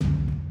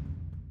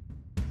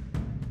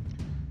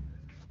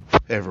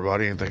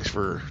everybody, and thanks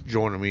for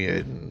joining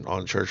me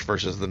on Church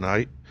versus the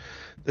Night.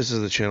 This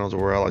is the channel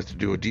where I like to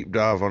do a deep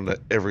dive onto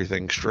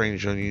everything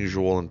strange,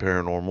 unusual, and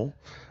paranormal.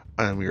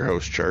 I am your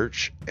host,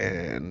 Church,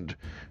 and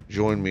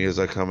join me as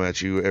I come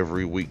at you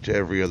every week to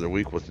every other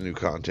week with new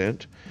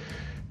content.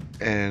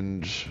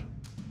 And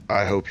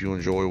I hope you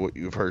enjoy what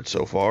you've heard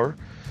so far.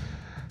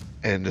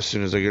 And as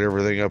soon as I get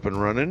everything up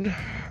and running,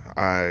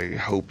 I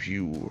hope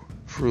you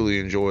truly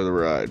enjoy the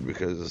ride,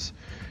 because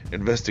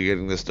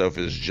investigating this stuff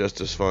is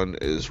just as fun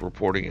as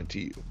reporting it to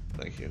you.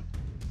 Thank you.